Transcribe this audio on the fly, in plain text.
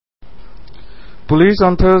Police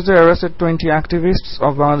on Thursday arrested 20 activists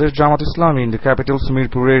of Bangladesh Jamaat-e-Islami in the capital's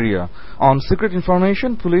Mirpur area. On secret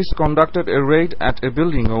information, police conducted a raid at a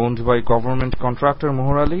building owned by government contractor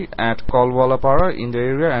Mohorali at Kalwalapara in the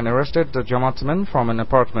area and arrested the Jamaat men from an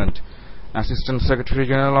apartment. Assistant Secretary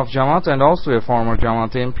General of Jamaat and also a former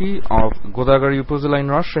Jamaat MP of Godagari Upazila in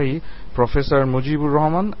Rajshahi, Professor Mujibur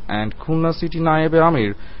Rahman and Khulna City Naib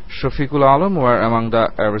Amir Shafiqul Alam were among the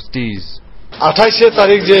arrestees. 28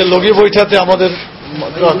 তারিখ যে লগি বৈঠাতে আমাদের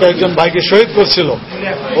কয়েকজন ভাইকে শহীদ করছিল,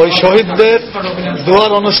 ওই শহীদদের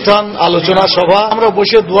দোয়ার অনুষ্ঠান, আলোচনা সভা, আমরা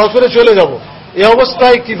বসে দোয়া করে চলে যাব। এই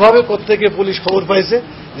অবস্থায় কিভাবে কোত্থেকে পুলিশ খবর পাইছে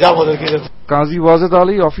যে আমাদেরকে Kazi Wazed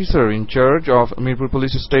Officer-in-Charge of Mirpur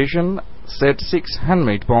Police Station said 6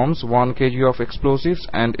 handmade bombs, 1 kg of explosives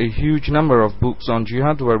and a huge number of books on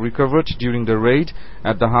jihad were recovered during the raid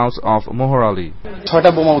at the house of Mohorali.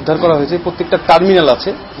 6টা বোমা উদ্ধার করা হয়েছে। প্রত্যেকটা terminal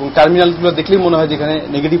আছে এবং টার্মিনালগুলো দেখলেই মনে হয় যে এখানে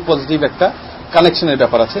নেগেটিভ পজিটিভ একটা কানেকশনের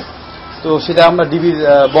ব্যাপার আছে। তো সেটা আমরা ডিবির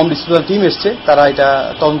বম্ব ডিসপোজাল টিম এসছে, তারা এটা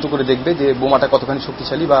তদন্ত করে দেখবে যে বোমাটা কতখানি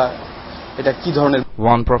শক্তিশালী বা এটা কি ধরনের।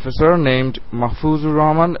 One professor named Mujibur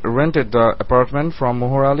Rahman rented the apartment from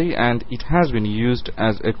Mohorali and it has been used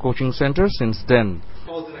as a coaching center since then.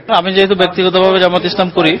 আমি যেহেতু ব্যক্তিগতভাবে জামাত ইসলাম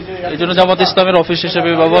করি, এইজন্য জামাত ইসলামের অফিস হিসেবে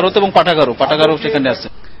ব্যবহার হতো এবং পাঠাগারও সেখানে আছে।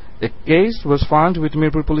 A case was filed with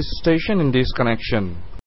Mirpur Police Station in this connection.